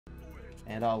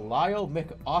And Lyle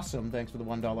McAwesome, thanks for the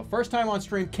 $1. First time on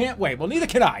stream, can't wait. Well, neither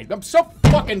can I. I'm so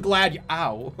fucking glad you...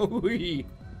 Ow.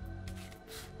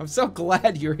 I'm so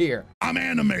glad you're here. I'm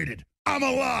animated. I'm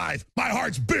alive. My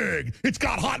heart's big. It's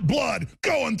got hot blood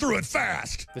going through it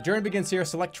fast. The journey begins here.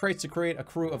 Select traits to create a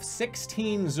crew of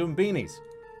 16 Zoombinis.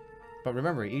 But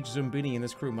remember, each Zoombini in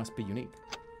this crew must be unique.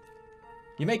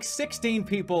 You make 16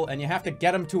 people, and you have to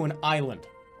get them to an island.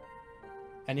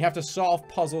 And you have to solve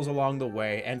puzzles along the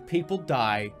way, and people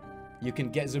die. You can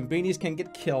get... Zoombinis can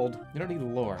get killed. You don't need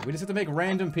lore. We just have to make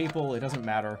random people. It doesn't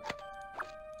matter.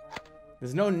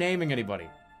 There's no naming anybody.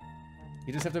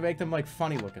 You just have to make them, like,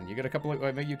 funny looking. You get a couple of...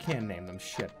 Maybe you can name them.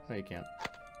 Shit. No, you can't.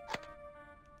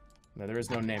 No, there is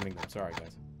no naming them. Sorry,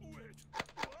 guys.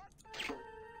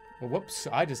 Well, whoops.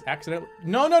 I just accidentally...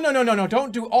 No, no, no, no, no, no.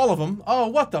 Don't do all of them. Oh,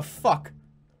 what the fuck?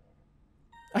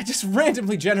 I just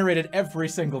randomly generated every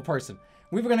single person.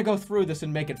 We were gonna go through this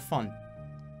and make it fun.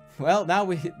 Well, now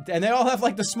we... And they all have,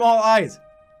 like, the small eyes.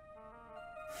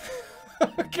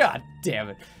 God damn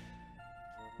it.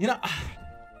 You know...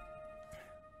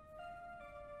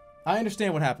 I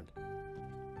understand what happened.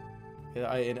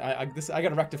 I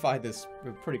gotta rectify this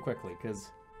pretty quickly,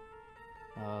 because...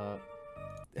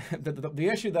 the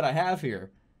issue that I have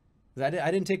here is I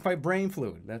didn't take my brain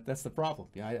fluid. That's the problem.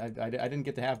 Yeah, I didn't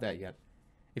get to have that yet.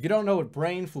 If you don't know what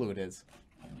brain fluid is,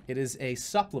 it is a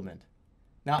supplement.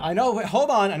 Now I know. Hold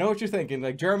on, I know what you're thinking.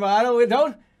 Like, Jeremiah, we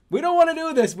don't want to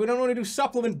do this. We don't want to do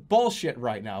supplement bullshit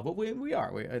right now. But we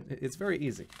are. It's very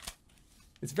easy.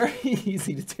 It's very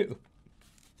easy to do.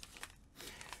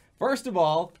 First of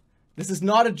all, this is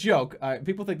not a joke.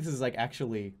 People think this is like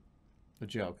actually a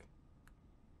joke.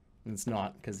 And it's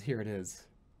not, because here it is.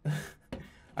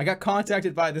 I got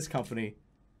contacted by this company.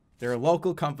 They're a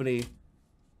local company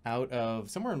out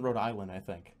of somewhere in Rhode Island, I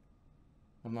think.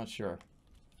 I'm not sure.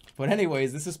 But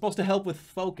anyways, this is supposed to help with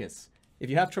focus.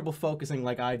 If you have trouble focusing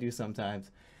like I do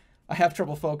sometimes. I have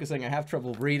trouble focusing. I have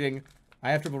trouble reading. I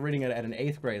have trouble reading at an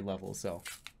 8th grade level. So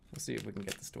we'll see if we can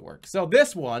get this to work. So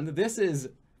this is...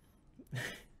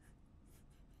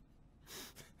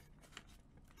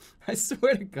 I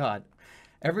swear to God.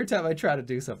 Every time I try to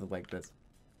do something like this.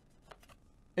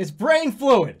 It's brain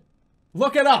fluid.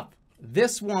 Look it up.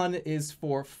 This one is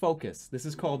for focus. This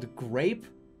is called grape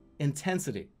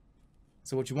intensity.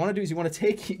 So what you want to do is you want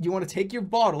to take your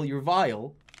bottle, your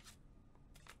vial,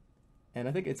 and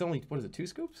I think it's only, what is it, 2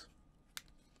 scoops? I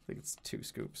think it's 2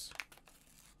 scoops.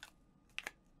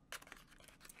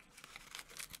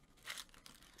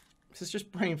 This is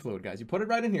just brain fluid, guys. You put it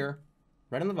right in here,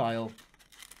 right in the vial.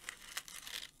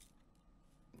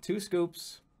 2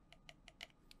 scoops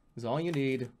is all you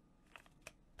need.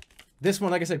 This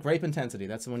one, like I said, grape intensity.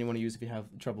 That's the one you want to use if you have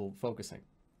trouble focusing.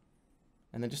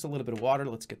 And then just a little bit of water.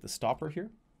 Let's get the stopper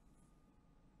here.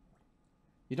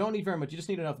 You don't need very much. You just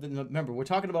need enough. Remember, we're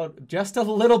talking about just a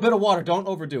little bit of water. Don't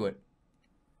overdo it.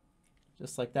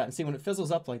 Just like that. And see, when it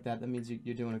fizzles up like that, that means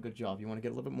you're doing a good job. You want to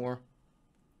get a little bit more.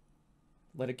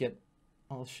 Let it get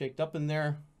all shaked up in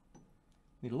there.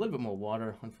 Need a little bit more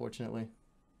water, unfortunately.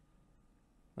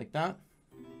 Like that.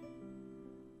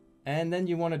 And then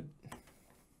you want to...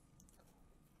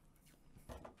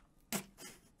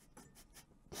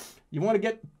 You want to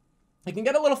get... It can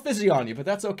get a little fizzy on you, but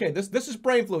that's okay. This is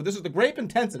brain fluid. This is the grape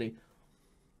intensity.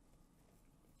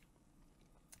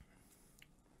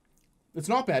 It's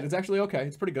not bad. It's actually okay.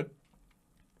 It's pretty good.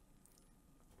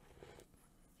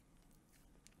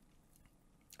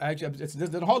 Actually, there's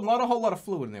a whole lot of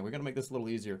fluid in there. We're going to make this a little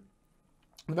easier.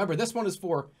 Remember, this one is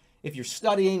for if you're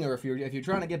studying or if you're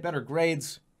trying to get better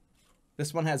grades.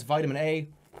 This one has vitamin A,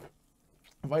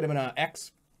 vitamin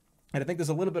X, and I think there's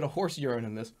a little bit of horse urine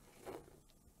in this.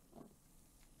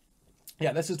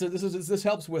 Yeah, this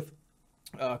helps with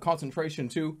concentration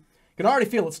too. You can already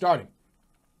feel it starting.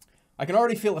 I can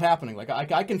already feel it happening. Like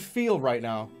I can feel right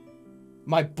now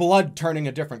my blood turning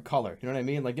a different color. You know what I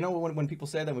mean? Like, you know when people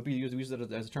say that, when people use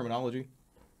it as a terminology.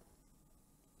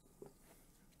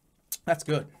 That's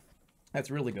good. That's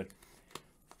really good.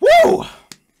 Woo!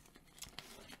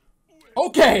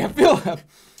 Okay,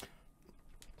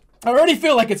 I already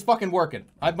feel like it's fucking working.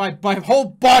 My whole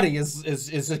body is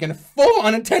in full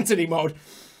on intensity mode.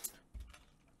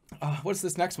 What's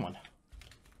this next one?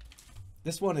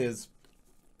 This one is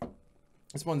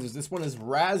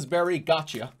raspberry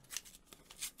gotcha.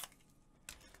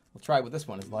 We'll try what this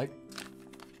one is like.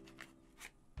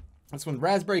 This one,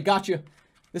 raspberry gotcha.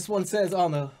 This one says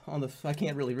on the I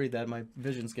can't really read that. My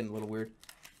vision's getting a little weird.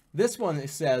 This one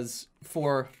says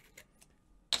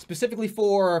specifically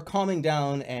for calming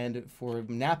down and for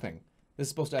napping. This is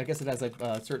supposed to, I guess it has like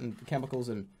certain chemicals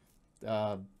and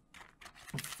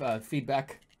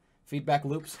feedback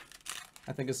loops.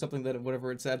 I think is something that,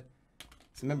 whatever it said.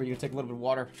 So remember, you can take a little bit of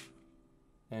water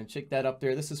and shake that up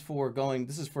there. This is for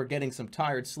getting some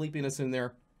tired sleepiness in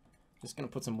there. Just gonna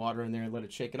put some water in there and let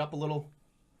it shake it up a little.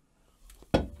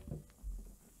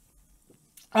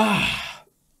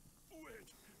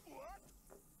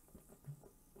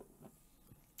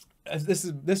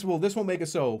 This will make it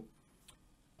so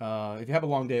if you have a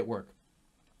long day at work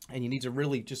and you need to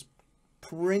really just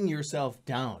bring yourself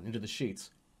down into the sheets,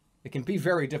 it can be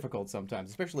very difficult sometimes,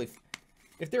 especially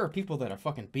if there are people that are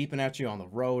fucking beeping at you on the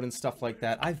road and stuff like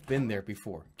that. I've been there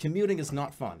before. Commuting is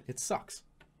not fun. It sucks.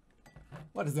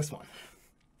 What is this one?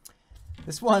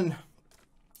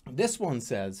 This one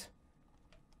says,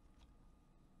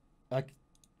 I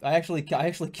actually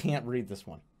can't read this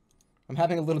one. I'm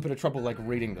having a little bit of trouble, like,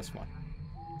 reading this one.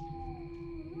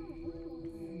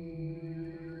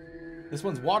 This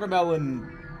one's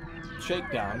watermelon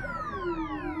shakedown.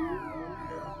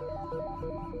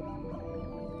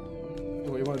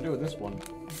 What do you want to do with this one?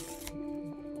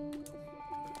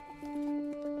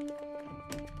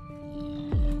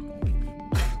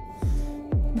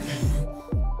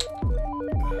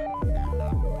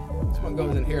 This one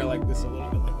goes in here like this, a little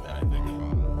bit like that, I think.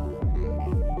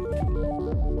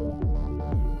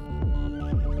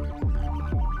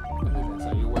 I think that's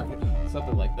how you work it.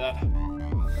 Something like that.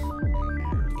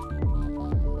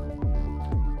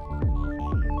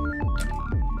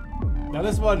 Now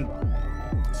this one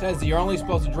says you're only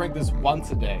supposed to drink this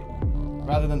once a day,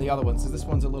 rather than the other one, since this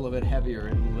one's a little bit heavier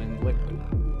in liquid.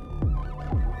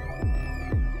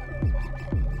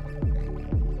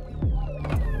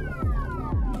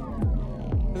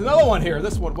 There's another one here.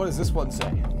 This one, what does this one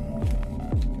say?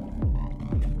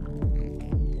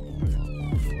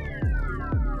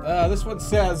 This one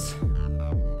says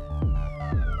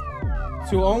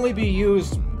to only be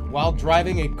used while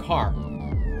driving a car.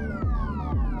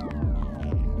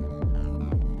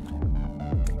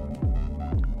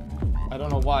 I don't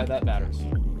know why that matters.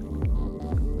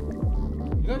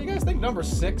 You guys think number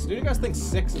 6? Do you guys think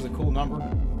 6 is a cool number?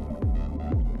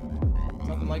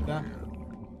 Something like that.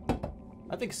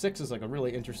 I think 6 is like a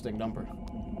really interesting number.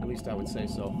 At least I would say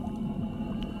so.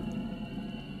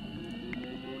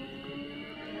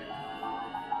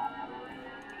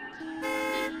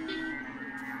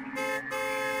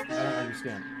 I don't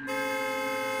understand.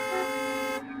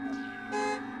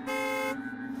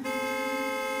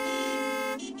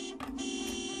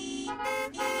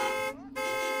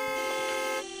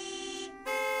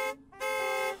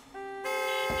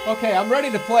 Okay, I'm ready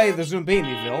to play the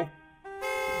Zoombinisville.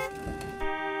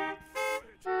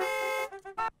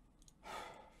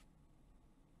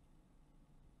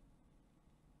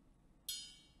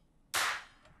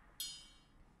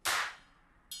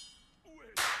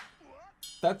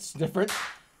 That's different.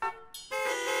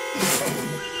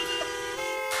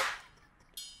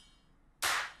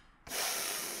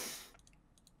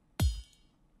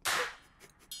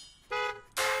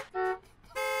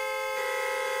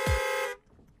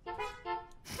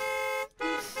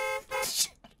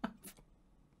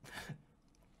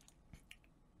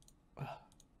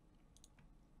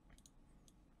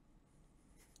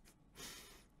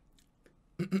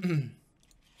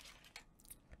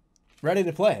 Ready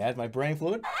to play. Add my brain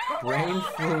fluid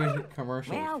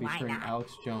commercial featuring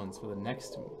Alex Jones for the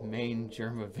next main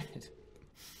Germa vid.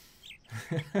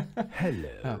 Hello.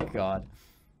 Oh God.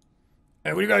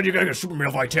 Hey, you gotta get super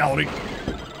male vitality.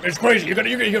 It's crazy. You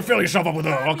can fill yourself up with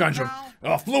all kinds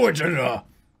of fluids and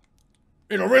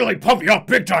it'll really pump you up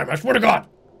big time. I swear to God.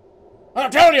 I'm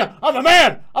telling you, I'm a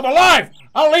man. I'm alive.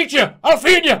 I'll eat you. I'll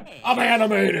feed you. I'm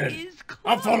animated.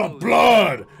 I'm full of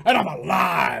blood, and I'm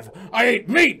alive. I eat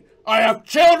meat. I have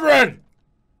children.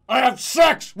 I have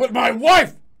sex with my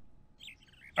wife.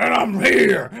 And I'm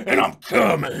here, and I'm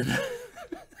coming.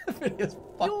 It's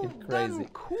fucking crazy. Done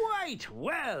quite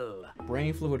well.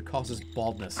 Brain fluid causes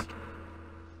baldness.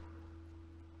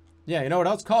 Yeah, you know what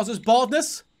else causes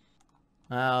baldness?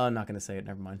 Oh, I'm not gonna say it.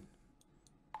 Never mind.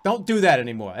 Don't do that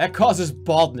anymore. That causes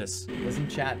baldness. Listen,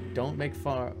 chat. Don't make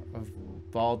fun of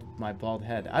my bald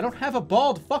head. I don't have a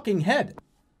bald fucking head.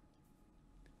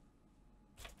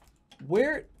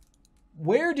 Where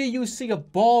do you see a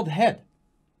bald head?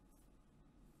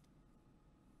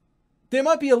 There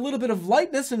might be a little bit of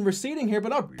lightness and receding here, but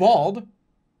not bald.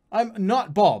 I'm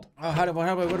not bald. Oh,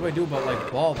 what do I do about,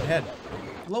 like, bald head?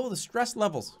 Lower the stress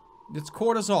levels. It's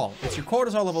cortisol. It's your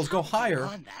cortisol levels go higher.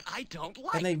 I don't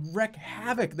like. And they wreak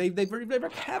havoc. They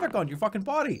wreak havoc on your fucking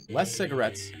body. Less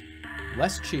cigarettes.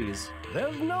 Less cheese.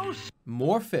 There's no.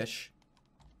 More fish.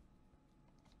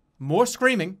 More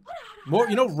screaming. More,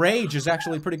 you know, rage is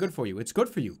actually pretty good for you. It's good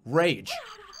for you. Rage.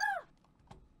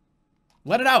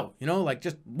 Let it out, you know, like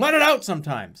just let it out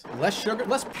sometimes. Less sugar,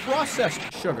 less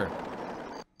processed sugar.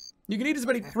 You can eat as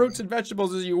many fruits and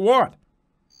vegetables as you want.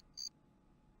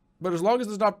 But as long as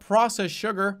there's not processed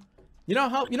sugar, you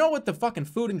know what the fucking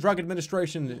Food and Drug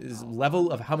Administration's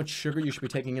level of how much sugar you should be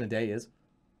taking in a day is?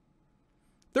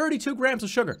 32 grams of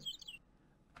sugar.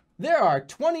 There are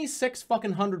 26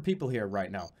 fucking hundred people here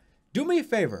right now. Do me a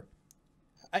favor.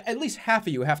 At least half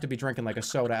of you have to be drinking like a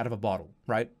soda out of a bottle,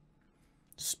 right?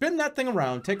 Spin that thing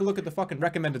around, take a look at the fucking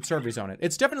recommended servings on it.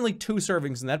 It's definitely 2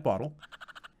 servings in that bottle.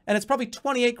 And it's probably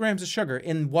 28 grams of sugar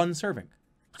in 1 serving.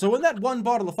 So in that 1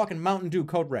 bottle of fucking Mountain Dew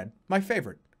Code Red, my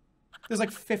favorite, there's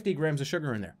like 50 grams of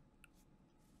sugar in there.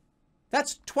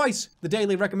 That's twice the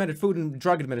daily recommended Food and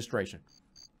Drug Administration.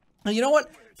 And you know what?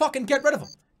 Fucking get rid of them.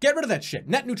 Get rid of that shit.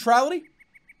 Net neutrality?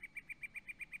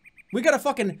 We gotta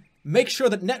fucking make sure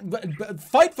that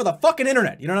fight for the fucking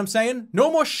internet. You know what I'm saying?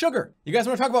 No more sugar. You guys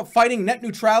want to talk about fighting net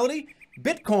neutrality?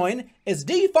 Bitcoin is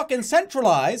de-fucking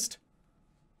centralized.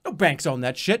 No banks own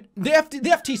that shit. The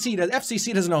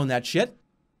FCC doesn't own that shit.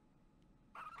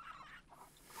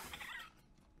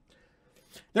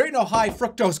 There ain't no high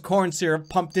fructose corn syrup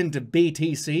pumped into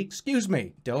BTC. Excuse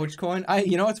me, Dogecoin.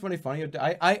 You know what's funny?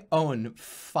 I own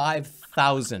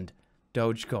 5,000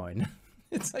 Dogecoin.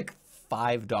 It's like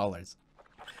 $5.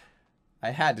 I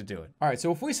had to do it. All right,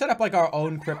 so if we set up like our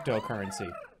own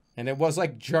cryptocurrency, and it was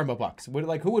like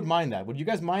Germabucks, who would mind that? Would you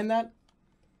guys mind that?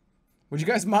 Would you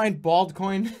guys mind bald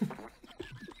coin?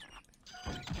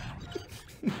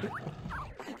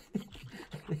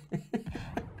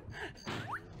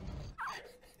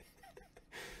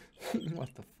 What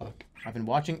the fuck? I've been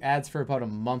watching ads for about a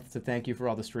month to thank you for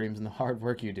all the streams and the hard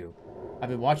work you do. I've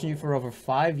been watching you for over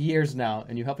 5 years now,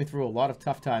 and you helped me through a lot of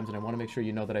tough times, and I want to make sure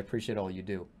you know that I appreciate all you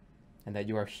do. And that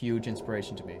you are a huge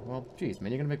inspiration to me. Well, geez,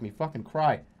 man, you're gonna make me fucking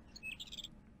cry.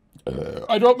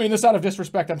 I don't mean this out of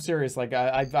disrespect, I'm serious. Like,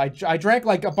 I drank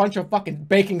like a bunch of fucking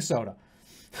baking soda.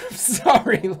 I'm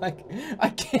sorry, like, I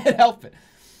can't help it.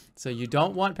 So you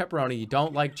don't want pepperoni, you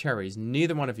don't like cherries,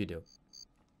 neither one of you do.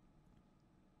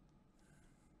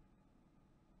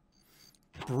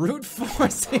 Brute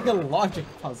forcing a logic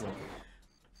puzzle.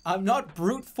 I'm not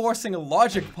brute forcing a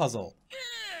logic puzzle.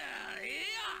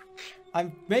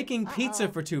 I'm making pizza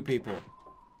for 2 people.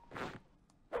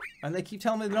 And they keep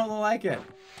telling me they don't like it.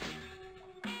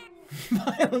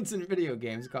 Violence in video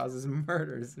games causes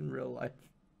murders in real life.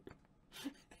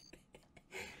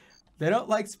 They don't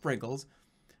like sprinkles.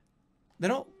 They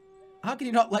don't... How can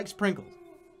you not like sprinkles?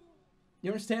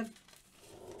 You understand?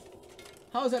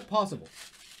 How is that possible?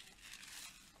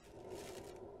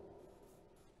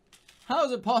 How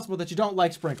is it possible that you don't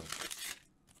like sprinkles?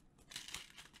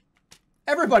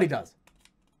 Everybody does.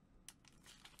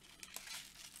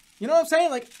 You know what I'm saying?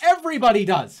 Like, everybody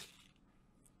does.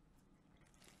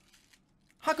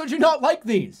 How could you not like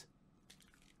these?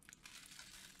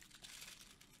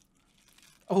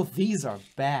 Oh, these are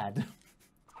bad.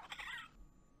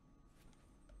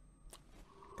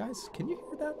 Guys, can you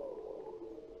hear that?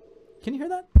 Can you hear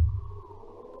that?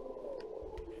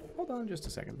 Hold on just a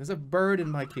second. There's a bird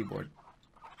in my keyboard.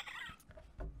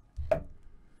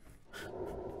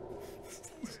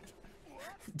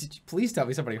 Did you please tell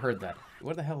me somebody heard that?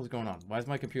 What the hell is going on? Why is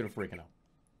my computer freaking out?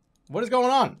 What is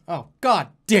going on? Oh, god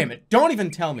damn it. Don't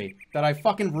even tell me that I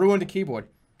fucking ruined a keyboard.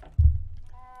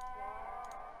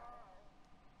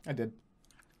 I did.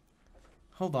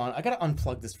 Hold on. I gotta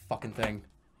unplug this fucking thing.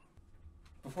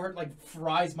 Before it, like,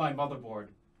 fries my motherboard.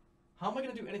 How am I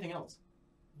gonna do anything else?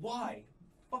 Why?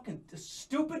 Fucking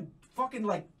stupid fucking,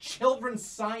 like, children's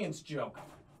science joke.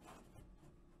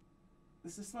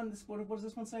 Is this one, what does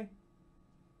this one say?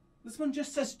 This one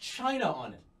just says China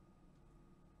on it.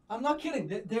 I'm not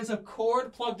kidding. There's a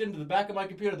cord plugged into the back of my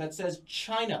computer that says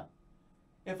China.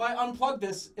 If I unplug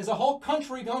this, is a whole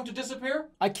country going to disappear?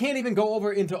 I can't even go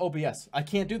over into OBS. I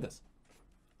can't do this.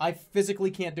 I physically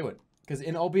can't do it. Because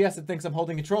in OBS it thinks I'm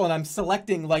holding control and I'm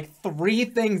selecting like 3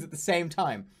 things at the same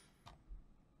time.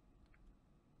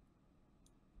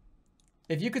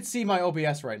 If you could see my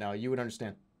OBS right now, you would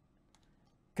understand.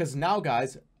 Because now,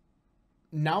 guys,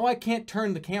 now I can't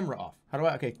turn the camera off. How do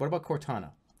I... Okay, what about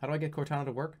Cortana? How do I get Cortana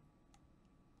to work?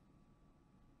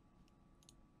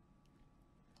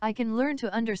 I can learn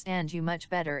to understand you much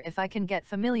better if I can get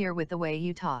familiar with the way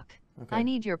you talk. Okay. I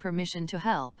need your permission to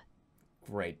help.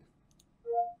 Great.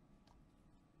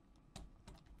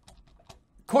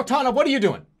 Cortana, what are you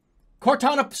doing?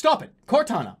 Cortana, stop it.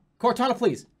 Cortana. Cortana,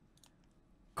 please.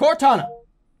 Cortana.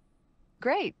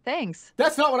 Great, thanks.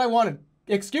 That's not what I wanted.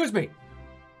 Excuse me.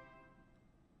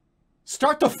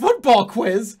 Start the football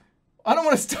quiz? I don't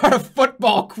want to start a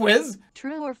football quiz.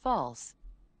 True or false?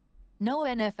 No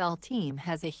NFL team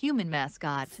has a human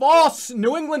mascot. False!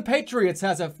 New England Patriots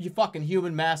has a fucking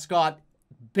human mascot.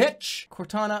 Bitch.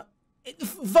 Cortana,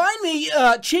 find me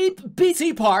cheap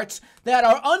PC parts that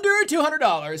are under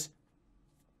 $200.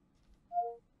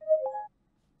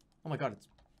 Oh my god,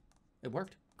 it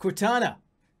worked. Cortana,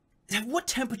 what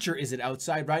temperature is it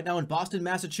outside right now in Boston,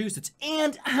 Massachusetts?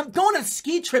 And I'm going on a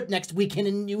ski trip next weekend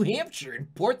in New Hampshire, in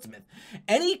Portsmouth.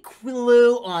 Any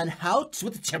clue on what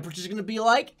the temperature's gonna be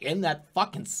like in that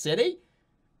fucking city?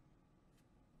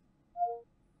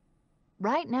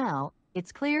 Right now,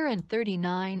 it's clear and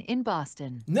 39 in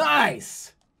Boston.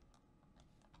 Nice!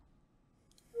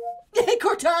 Hey,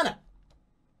 Cortana!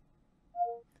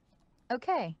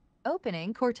 Okay,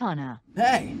 opening Cortana.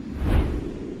 Hey,